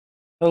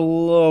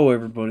Hello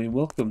everybody,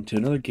 welcome to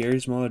another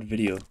Gmod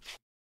video.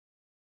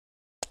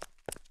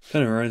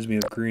 Kind of reminds me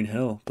of Green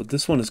Hill, but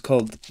this one is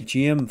called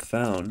GM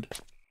Found.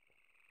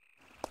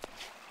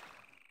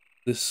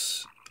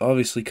 This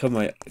obviously caught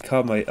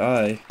my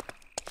eye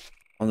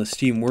on the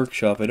Steam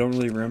Workshop. I don't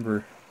really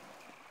remember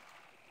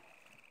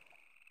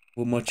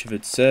what much of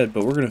it said,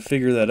 but we're gonna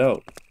figure that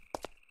out.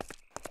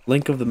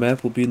 Link of the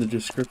map will be in the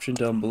description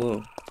down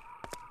below.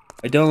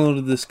 I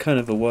downloaded this kind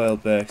of a while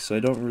back, so I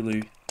don't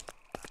really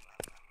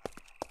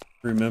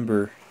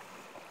remember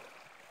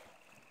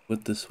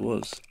what this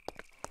was.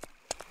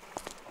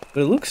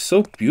 But it looks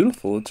so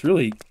beautiful. It's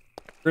really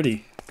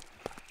pretty.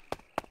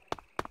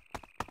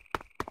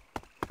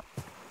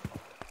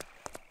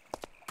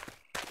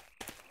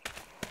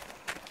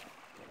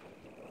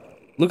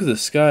 Look at the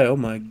sky. Oh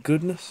my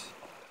goodness.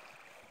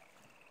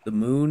 The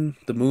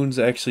moon's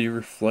actually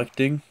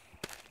reflecting.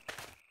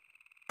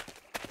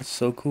 It's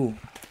so cool.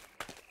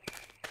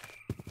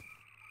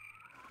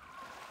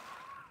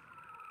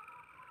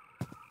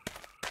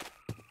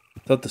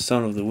 Thought the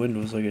sound of the wind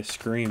was like a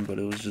scream, but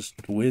it was just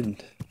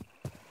wind.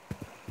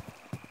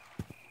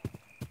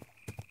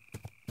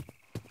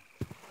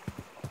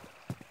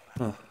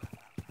 Huh.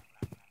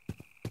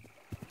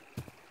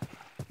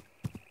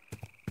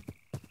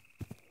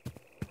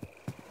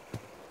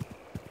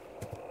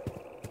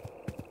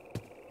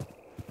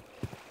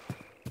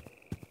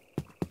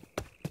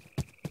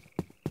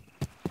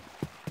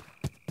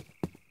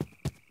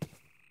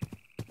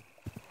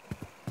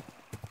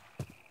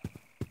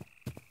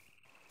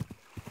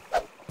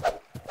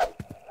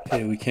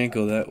 Okay, we can't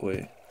go that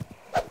way.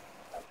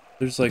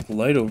 There's like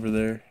light over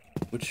there,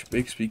 which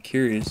makes me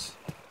curious.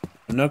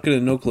 I'm not gonna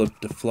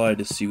no-clip to fly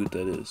to see what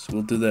that is.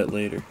 We'll do that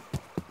later.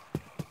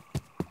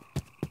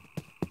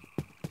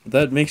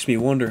 That makes me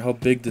wonder how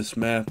big this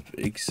map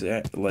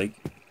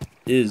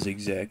is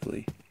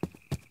exactly.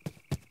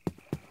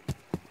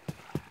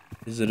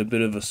 Is it a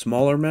bit of a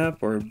smaller map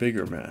or a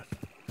bigger map?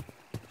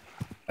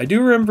 I do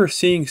remember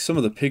seeing some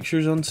of the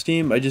pictures on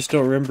Steam. I just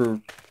don't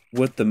remember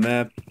what the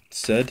map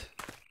said.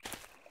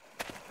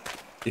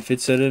 If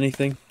it said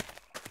anything.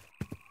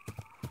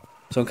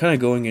 So I'm kind of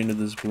going into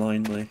this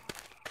blindly.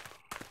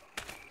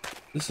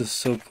 This is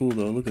so cool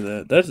though, look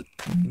at that.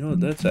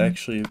 That's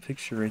actually a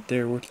picture right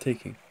there worth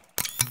taking.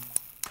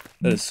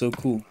 That is so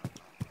cool.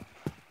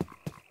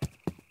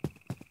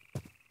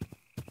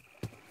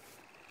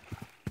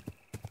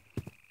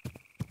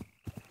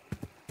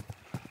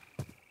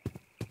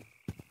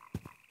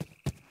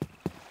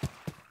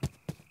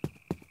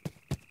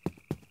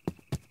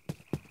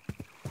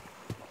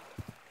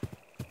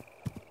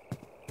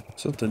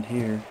 Something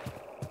here.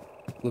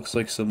 Looks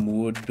like some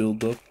wood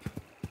buildup.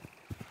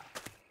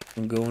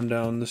 I'm going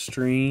down the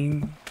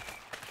stream.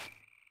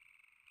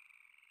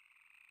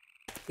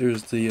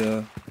 There's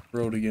the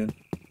road again.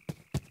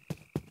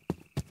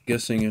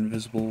 Guessing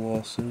invisible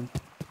wall soon.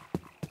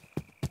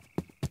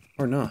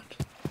 Or not.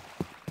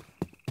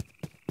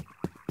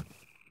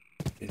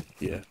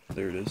 Yeah,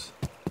 there it is.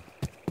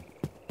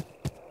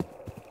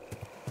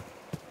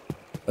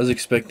 I was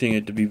expecting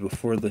it to be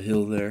before the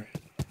hill there.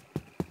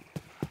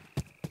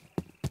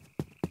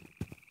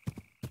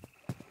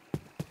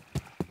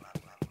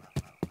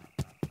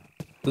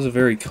 It was a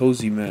very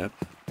cozy map,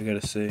 I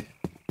gotta say.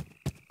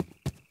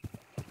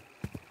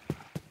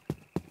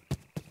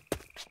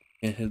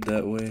 Can't head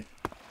that way.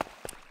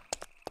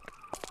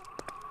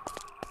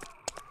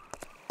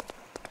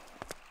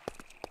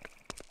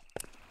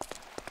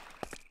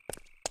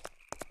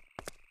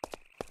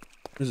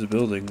 There's a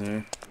building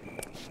there.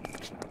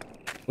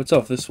 What's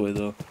off this way,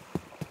 though?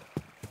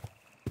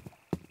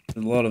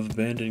 There's a lot of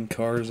abandoned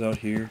cars out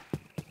here.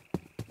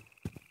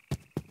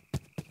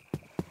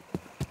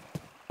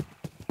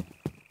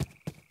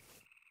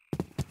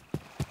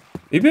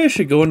 Maybe I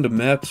should go into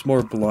maps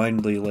more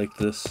blindly like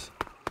this.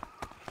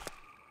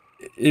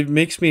 It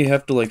makes me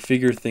have to, like,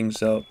 figure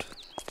things out.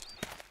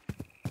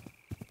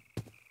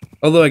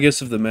 Although I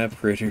guess if the map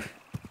creator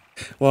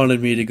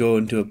wanted me to go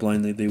into it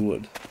blindly, they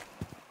would.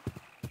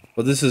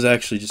 But this is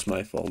actually just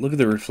my fault. Look at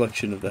the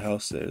reflection of the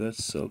house there.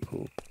 That's so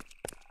cool.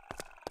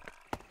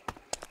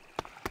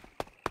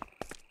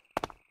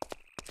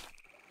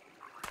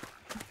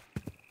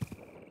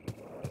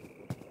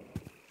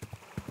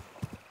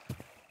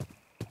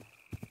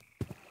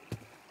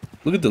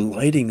 Look at the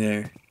lighting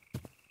there.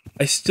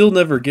 I still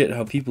never get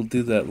how people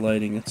do that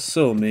lighting. It's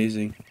so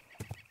amazing.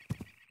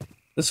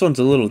 This one's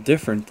a little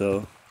different,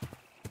 though.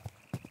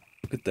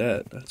 Look at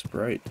that. That's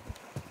bright.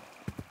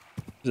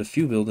 There's a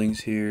few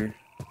buildings here.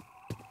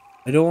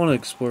 I don't want to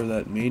explore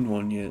that main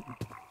one yet.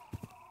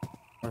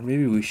 Or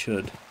maybe we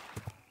should.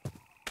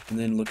 And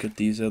then look at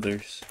these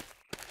others.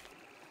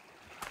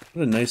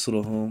 What a nice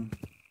little home.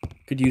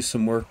 Could use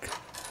some work.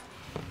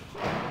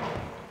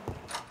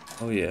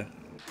 Oh yeah.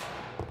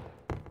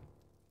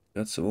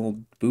 Got some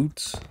old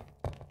boots.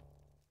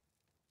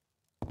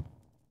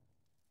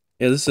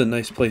 Yeah, this is a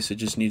nice place. It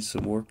just needs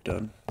some work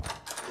done.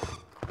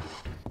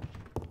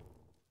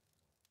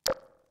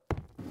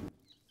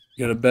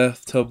 Got a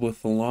bathtub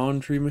with a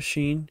laundry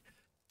machine.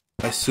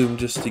 I assume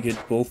just to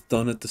get both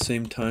done at the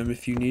same time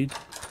if you need.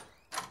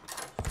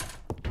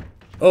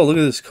 Oh, look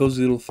at this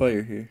cozy little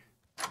fire here.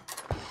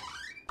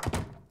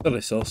 Thought I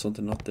saw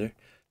something up there.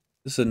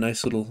 This is a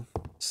nice little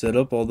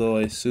setup, although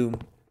I assume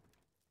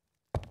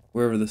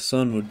wherever the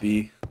sun would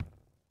be,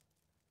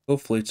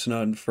 hopefully it's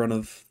not in front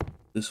of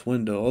this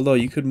window. Although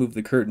you could move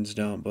the curtains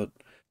down, but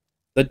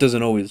that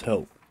doesn't always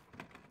help.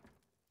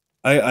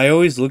 I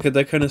always look at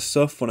that kind of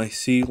stuff when I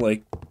see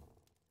like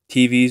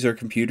TVs or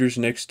computers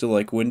next to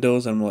like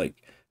windows. I'm like,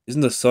 isn't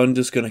the sun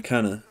just gonna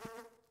kind of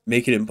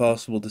make it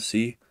impossible to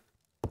see?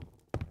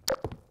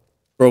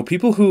 Bro,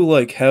 people who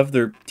like have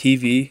their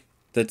TV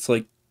that's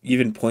like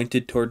even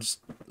pointed towards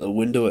a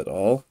window at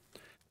all,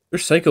 they're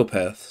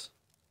psychopaths.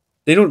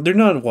 They're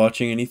not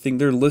watching anything,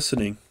 they're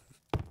listening.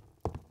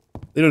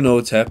 They don't know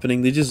what's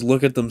happening, they just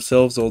look at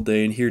themselves all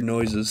day and hear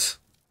noises.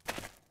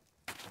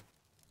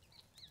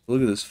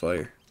 Look at this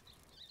fire.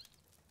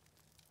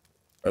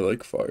 I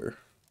like fire.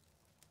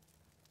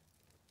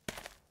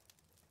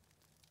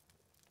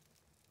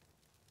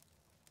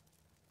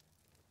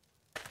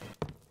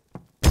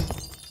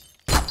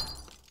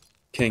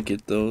 Can't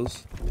get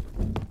those.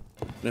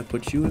 Can I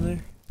put you in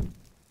there?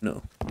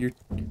 No,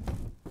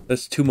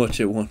 that's too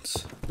much at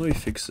once. Let me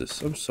fix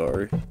this. I'm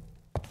sorry.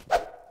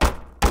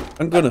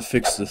 I'm gonna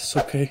fix this,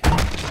 okay?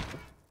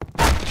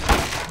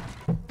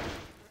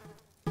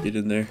 Get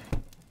in there.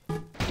 I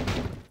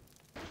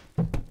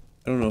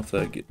don't know if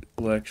that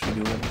will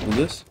actually go in. Will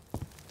this?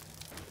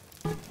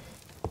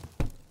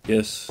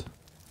 Yes.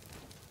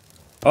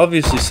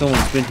 Obviously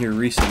someone's been here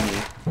recently.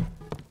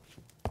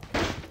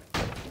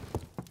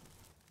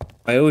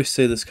 I always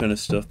say this kind of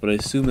stuff, but I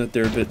assume that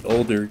they're a bit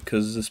older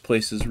because this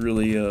place is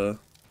really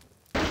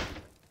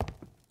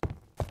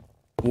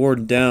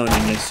worn down,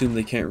 and I assume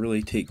they can't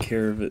really take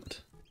care of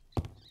it.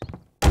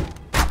 I'm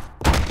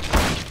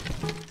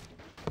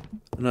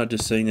not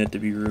just saying that to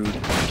be rude,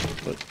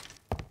 but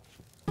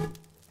I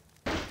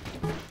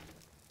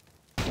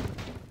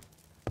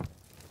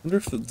wonder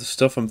if the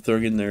stuff I'm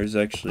throwing in there is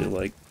actually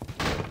like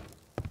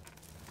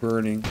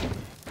burning.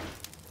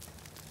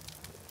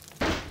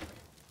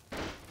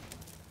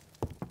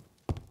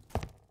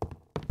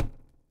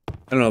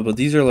 I don't know, but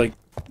these are like,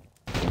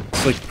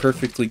 it's like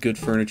perfectly good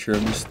furniture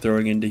I'm just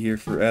throwing into here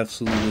for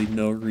absolutely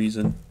no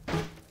reason.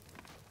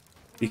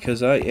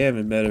 Because I am,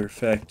 a matter of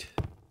fact,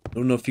 I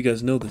don't know if you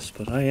guys know this,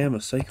 but I am a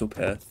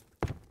psychopath.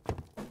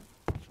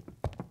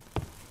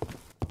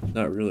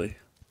 Not really.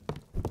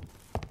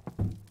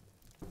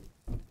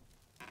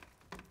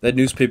 That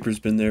newspaper's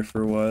been there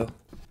for a while.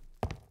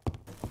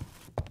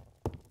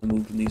 I'm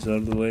moving these out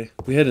of the way.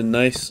 We had a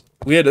nice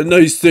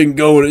thing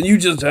going and you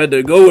just had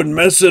to go and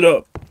mess it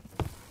up.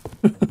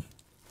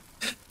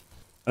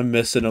 I'm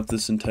messing up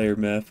this entire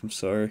map, I'm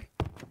sorry.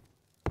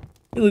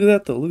 Hey, look at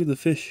that though, look at the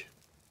fish.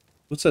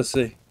 What's that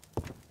say?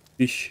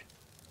 Fish.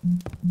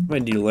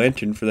 Might need a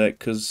lantern for that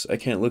because I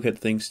can't look at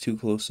things too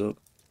close up.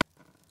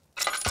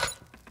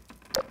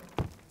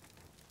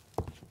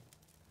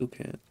 Still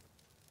can't.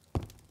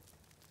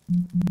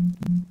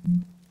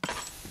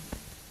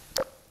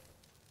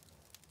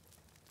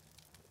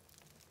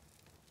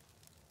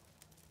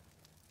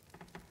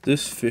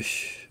 This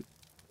fish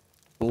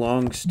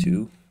belongs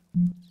to...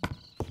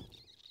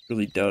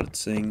 Really doubt it's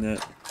saying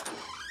that.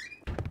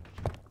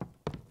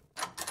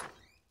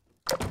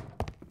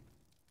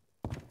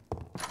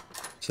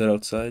 Is that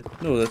outside?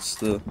 No, that's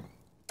the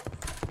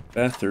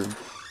bathroom.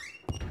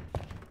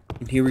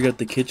 And here we got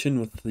the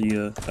kitchen with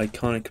the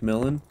iconic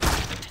melon.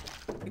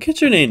 The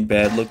kitchen ain't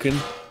bad looking.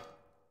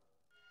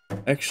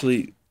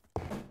 Actually,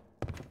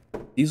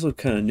 these look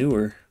kind of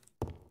newer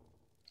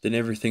than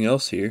everything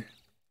else here.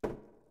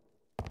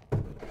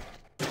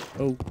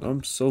 Oh,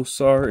 I'm so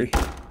sorry.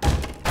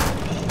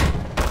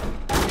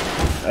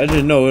 I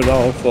didn't know it'd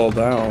all fall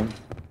down.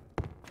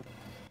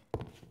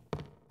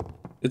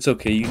 It's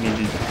okay, you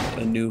needed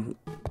a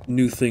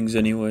new things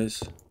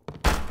anyways.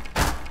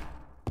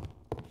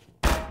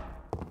 Look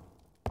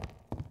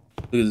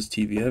at this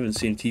TV. I haven't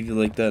seen a TV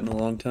like that in a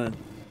long time.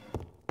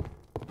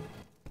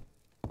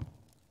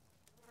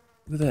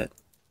 Look at that.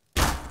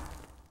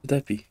 What could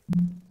that be?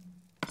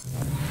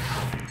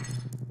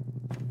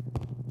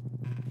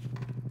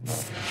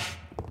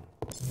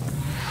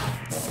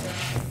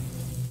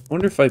 I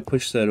wonder if I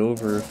push that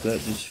over, if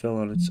that just fell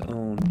on its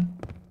own.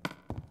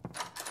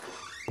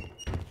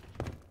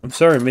 I'm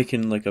sorry I'm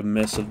making like a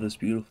mess of this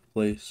beautiful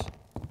place.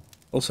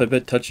 Also, I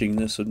bet touching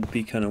this would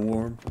be kind of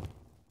warm.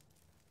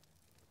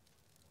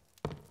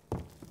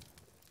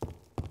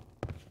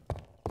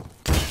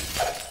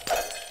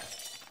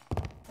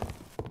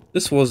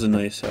 This was a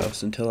nice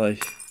house until I,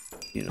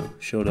 you know,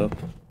 showed up.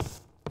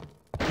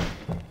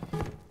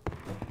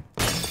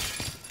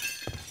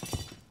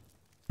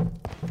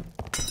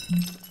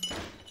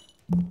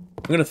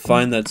 I'm gonna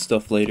find that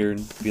stuff later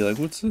and be like,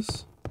 what's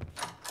this?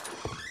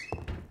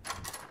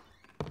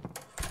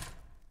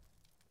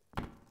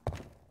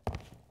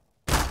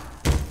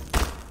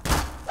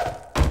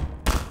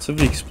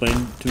 Somebody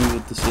explain to me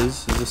what this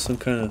is. Is this some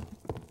kind of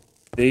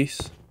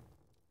base?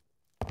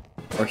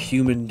 Or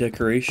human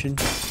decoration?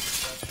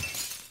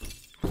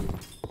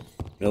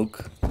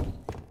 Milk.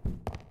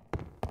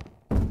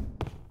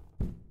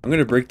 I'm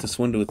gonna break this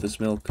window with this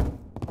milk.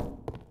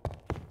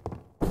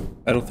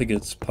 I don't think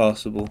it's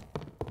possible.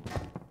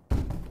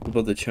 What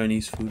about the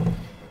Chinese food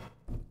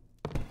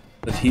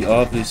that he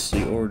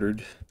obviously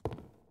ordered?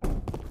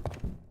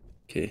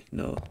 Okay,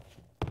 no.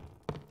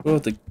 What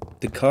about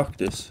the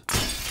cactus?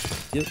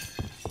 Yep.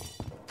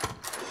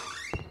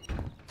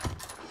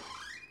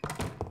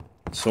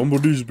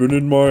 Somebody's been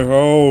in my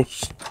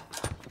house.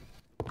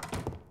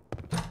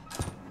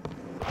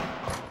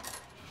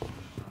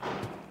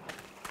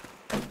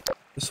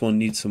 This one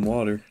needs some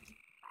water.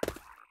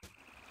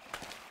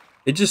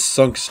 It just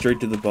sunk straight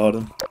to the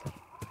bottom.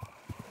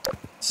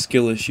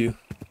 Skill issue.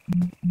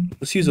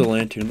 Let's use a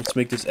lantern. Let's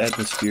make this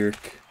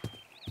atmospheric.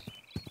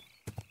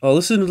 Oh,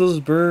 listen to those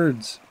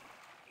birds.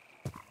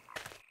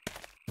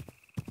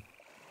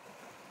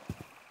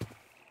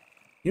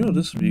 You know,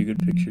 this would be a good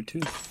picture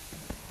too.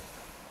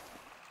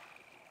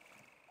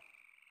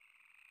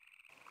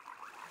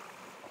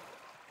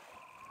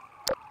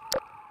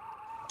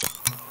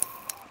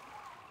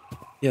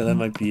 Yeah, that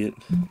might be it.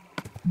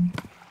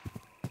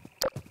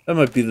 That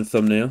might be the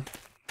thumbnail.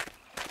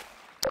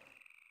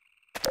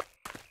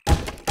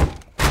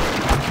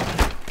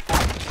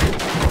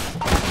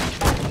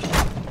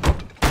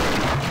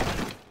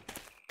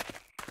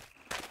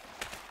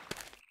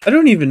 I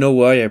don't even know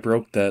why I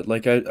broke that.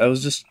 Like, I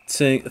was just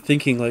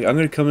thinking, like, I'm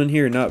gonna come in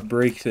here and not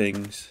break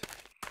things.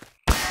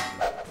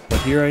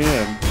 But here I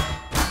am.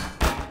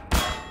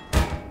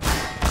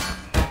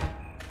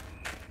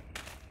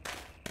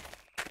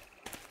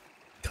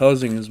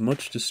 Causing as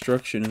much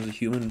destruction as a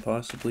human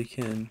possibly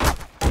can.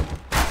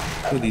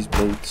 Look at these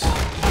boats.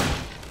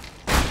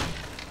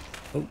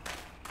 Oh.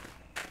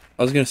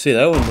 I was gonna say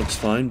that one looks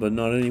fine, but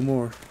not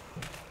anymore.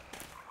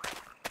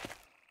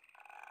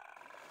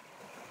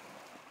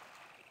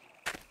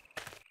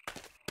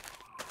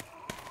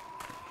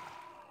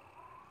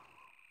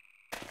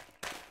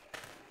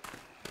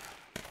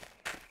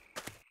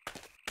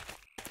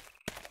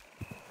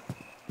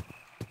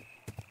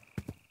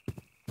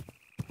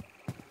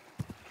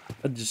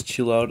 I'd just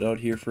chill out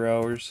here for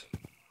hours.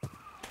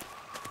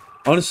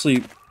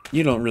 Honestly,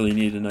 you don't really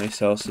need a nice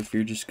house if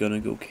you're just gonna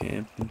go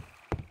camping.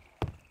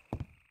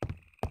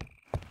 I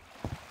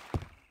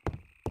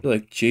feel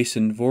like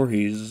Jason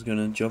Voorhees is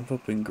gonna jump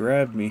up and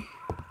grab me.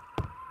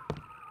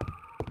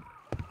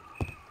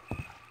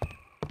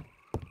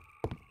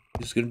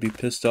 He's gonna be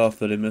pissed off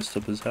that I messed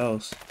up his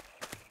house.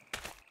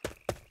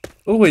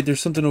 Oh wait,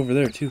 there's something over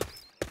there too.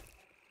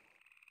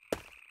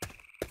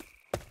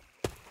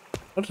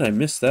 How did I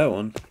miss that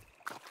one?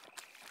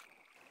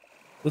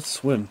 Let's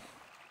swim.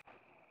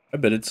 I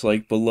bet it's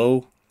like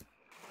below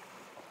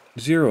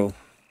 0.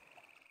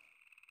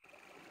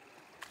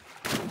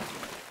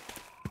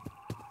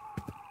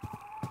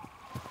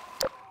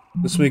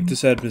 Let's make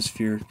this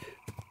atmospheric.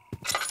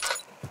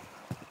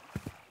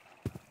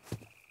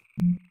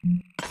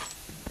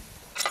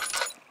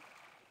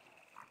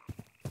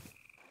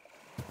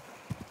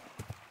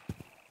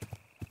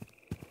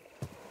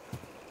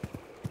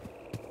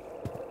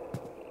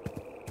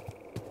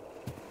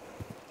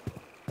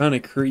 Kind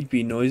of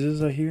creepy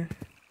noises I hear.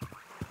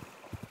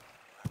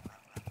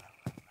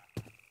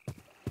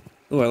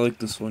 Oh, I like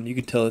this one. You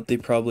can tell that they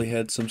probably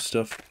had some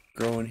stuff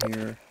growing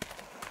here.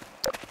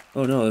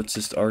 Oh no, that's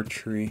just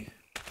archery.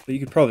 But you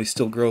could probably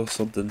still grow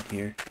something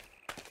here.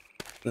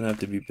 Doesn't have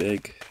to be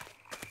big.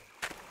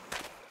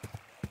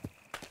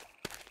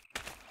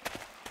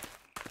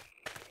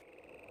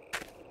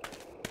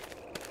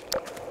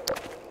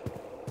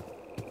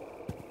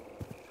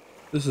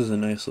 This is a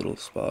nice little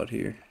spot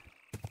here.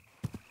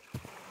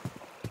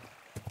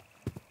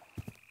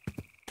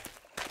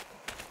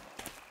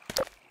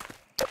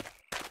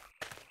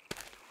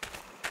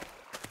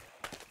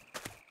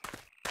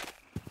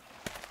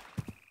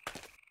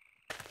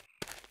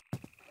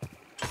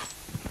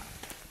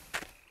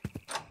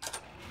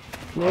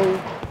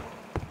 Whoa.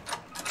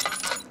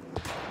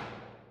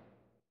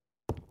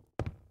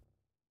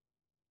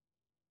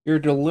 Your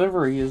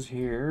delivery is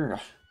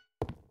here.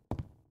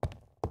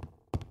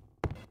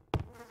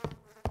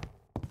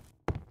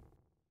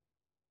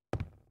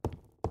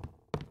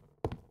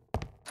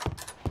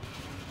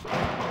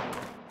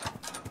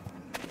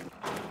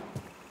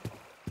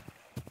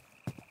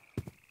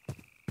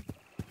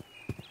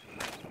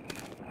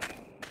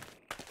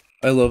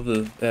 I love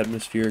the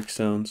atmospheric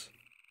sounds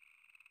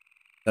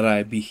that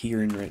I be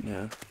hearing right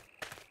now.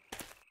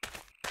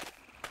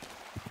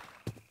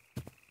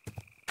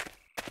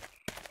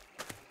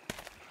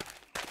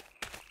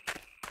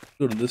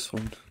 Go to this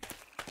one.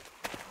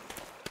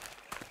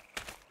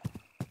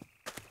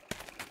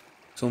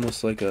 It's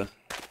almost like a...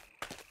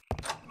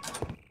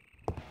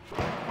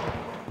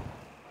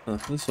 Huh,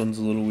 this one's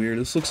a little weird.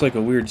 This looks like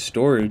a weird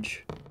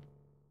storage.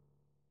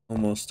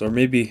 Almost. Or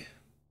maybe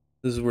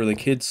this is where the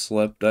kids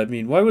slept. I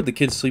mean, why would the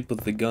kids sleep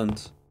with the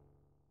guns?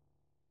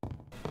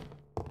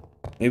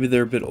 Maybe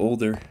they're a bit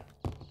older.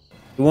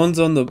 The ones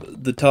on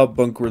the top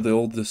bunk were the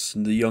oldest,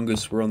 and the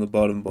youngest were on the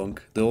bottom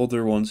bunk. The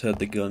older ones had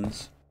the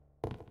guns.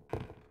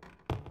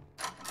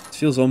 It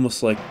feels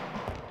almost like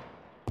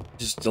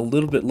Just a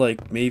little bit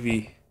like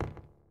maybe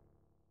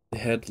they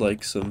had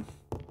like some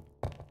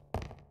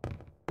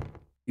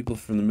people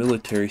from the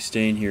military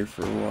staying here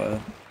for a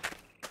while.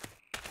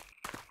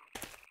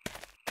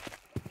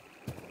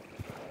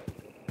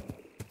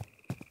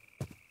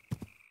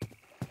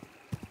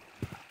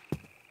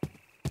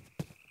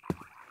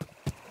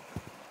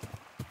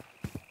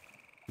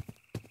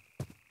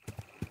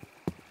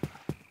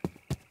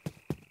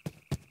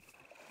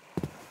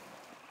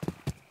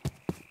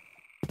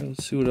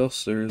 Let's see what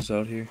else there is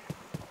out here.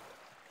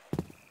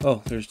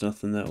 Oh, there's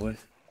nothing that way.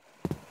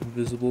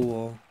 Invisible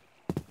wall.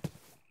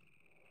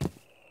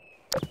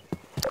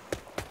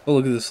 Oh,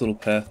 look at this little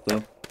path,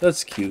 though.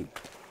 That's cute.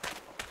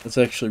 That's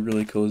actually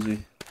really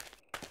cozy.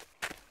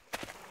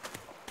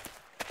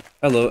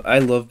 I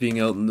love being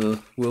out in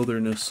the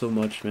wilderness so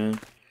much, man.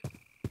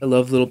 I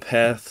love little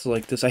paths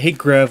like this. I hate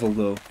gravel,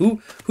 though.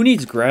 Who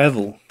needs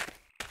gravel?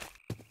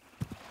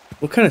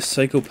 What kind of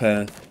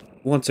psychopath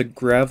wants a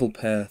gravel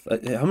path?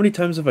 How many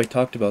times have I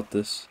talked about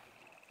this?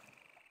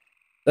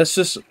 That's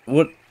just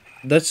what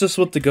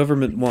the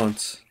government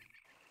wants.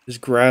 Is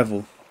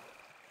gravel.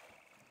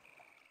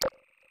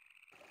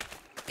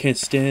 Can't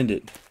stand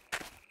it.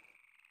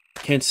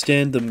 Can't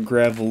stand them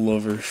gravel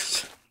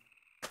lovers.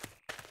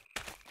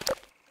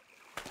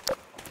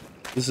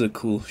 This is a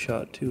cool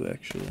shot too,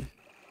 actually.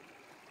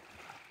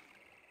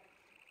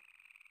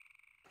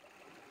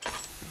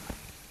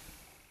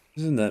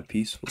 Isn't that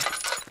peaceful?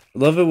 I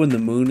love it when the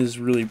moon is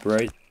really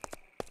bright.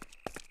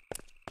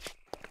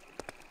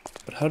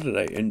 But how did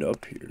I end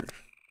up here?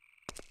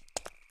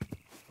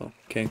 Oh,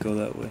 can't go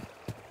that way.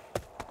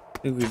 I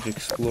think we've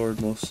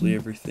explored mostly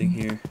everything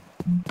here.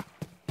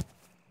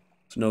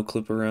 Snow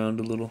clip around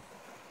a little.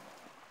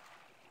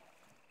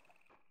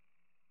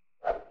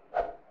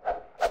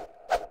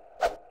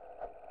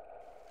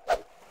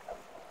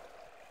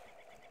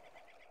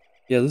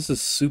 Yeah, this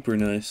is super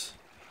nice.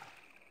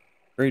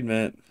 Great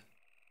map.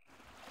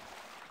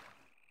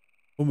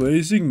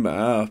 Amazing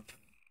map.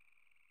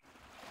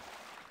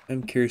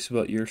 I'm curious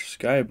about your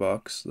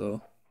skybox,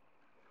 though.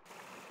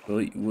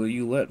 Will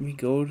you let me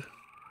go?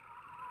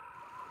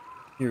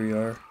 Here we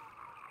are.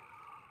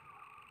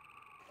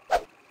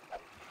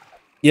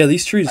 Yeah,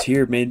 these trees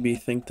here made me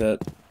think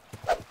that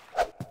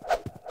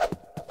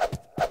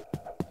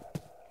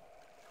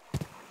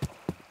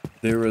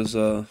there was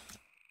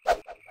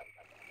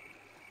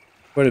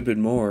quite a bit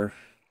more.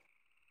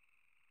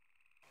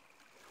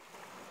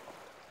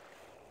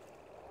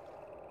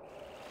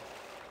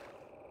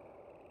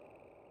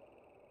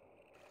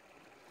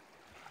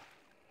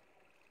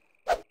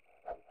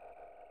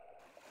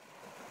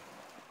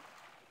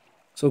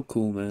 So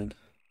cool, man.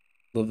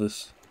 Love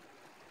this.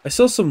 I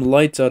saw some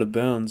lights out of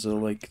bounds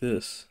like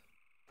this.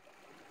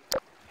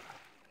 Is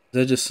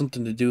that just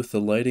something to do with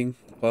the lighting,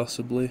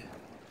 possibly?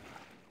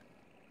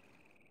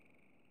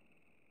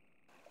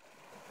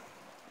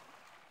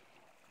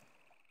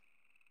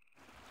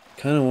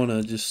 Kind of want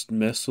to just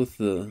mess with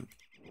the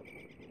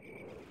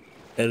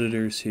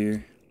editors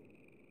here.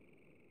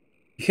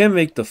 You can't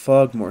make the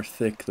fog more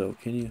thick, though,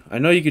 can you? I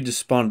know you could just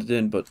spawn it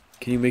in, but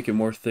can you make it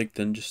more thick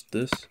than just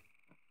this?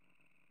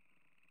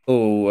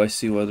 Oh, I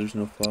see why there's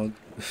no fog.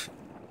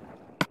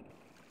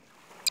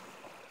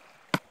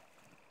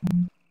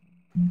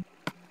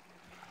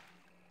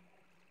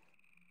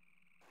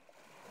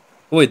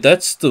 Wait,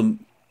 that's the...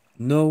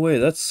 No way,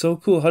 that's so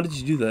cool. How did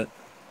you do that?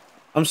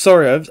 I'm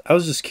sorry, I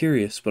was just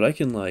curious, but I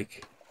can,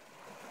 like...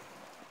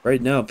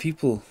 Right now,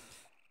 people...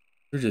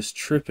 They're just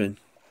tripping.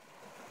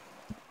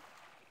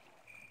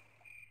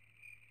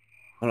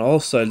 On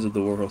all sides of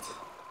the world.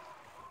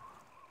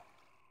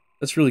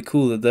 That's really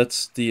cool that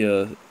that's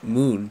the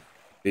moon,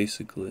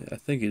 basically. I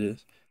think it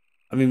is.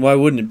 I mean, why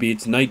wouldn't it be?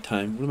 It's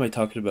nighttime. What am I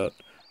talking about?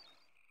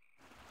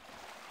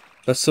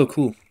 That's so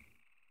cool.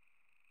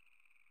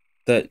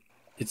 That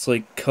it's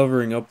like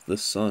covering up the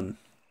sun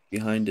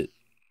behind it,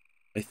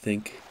 I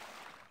think.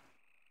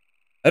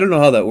 I don't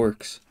know how that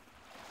works.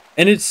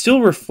 And it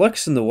still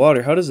reflects in the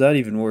water. How does that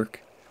even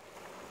work?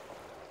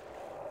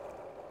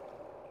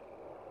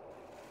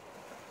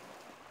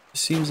 It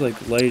seems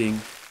like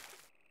lighting.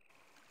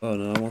 Oh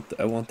no,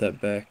 I want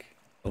that back.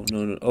 Oh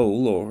no. Oh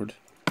Lord.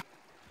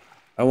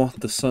 I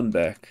want the sun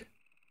back.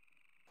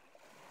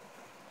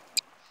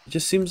 It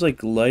just seems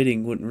like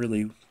lighting wouldn't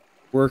really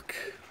work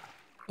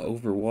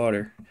over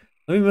water.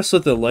 Let me mess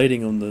with the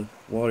lighting on the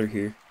water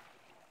here.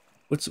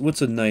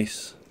 What's a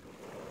nice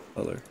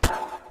color?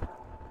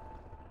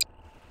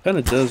 Kind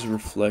of does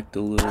reflect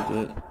a little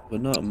bit,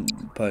 but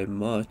not by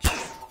much.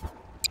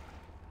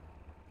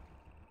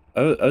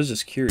 I was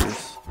just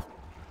curious.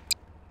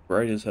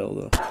 Bright as hell,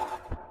 though.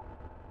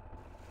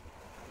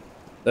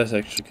 That's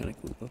actually kind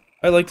of cool, though.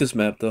 I like this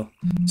map, though.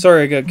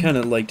 Sorry, I got kind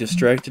of, like,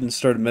 distracted and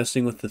started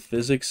messing with the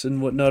physics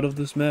and whatnot of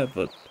this map,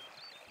 but...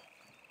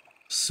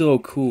 So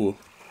cool.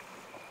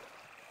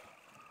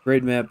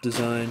 Great map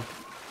design.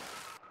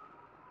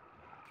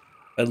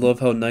 I love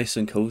how nice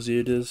and cozy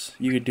it is.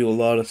 You could do a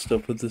lot of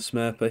stuff with this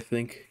map, I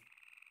think.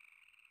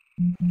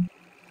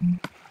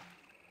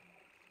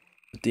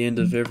 At the end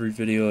of every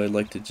video, I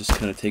like to just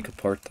kind of take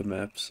apart the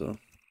map, so...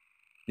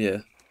 yeah,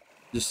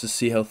 just to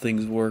see how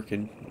things work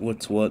and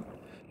what's what.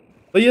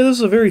 But yeah, this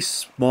is a very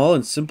small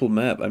and simple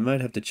map. I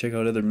might have to check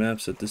out other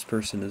maps that this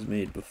person has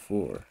made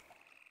before.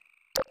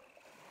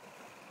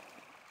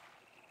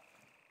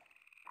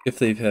 If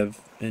they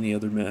have any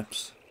other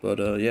maps. But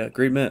yeah,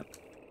 great map.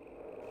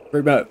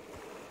 Great map.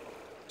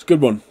 It's a good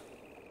one.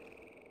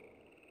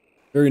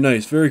 Very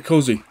nice, very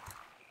cozy.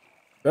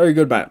 Very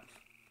good map.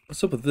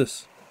 What's up with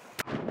this?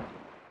 Why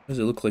does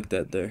it look like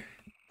that there?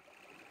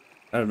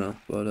 I don't know,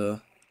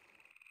 but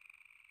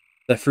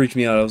that freaked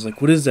me out. I was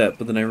like, what is that?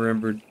 But then I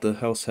remembered the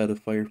house had a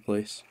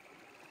fireplace.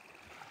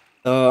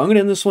 I'm gonna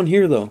end this one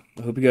here though.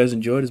 I hope you guys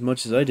enjoyed as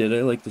much as I did.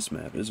 I like this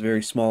map. It's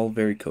very small,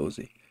 very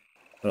cozy.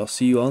 But I'll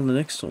see you all in the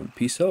next one.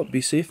 Peace out,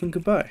 be safe, and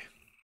goodbye.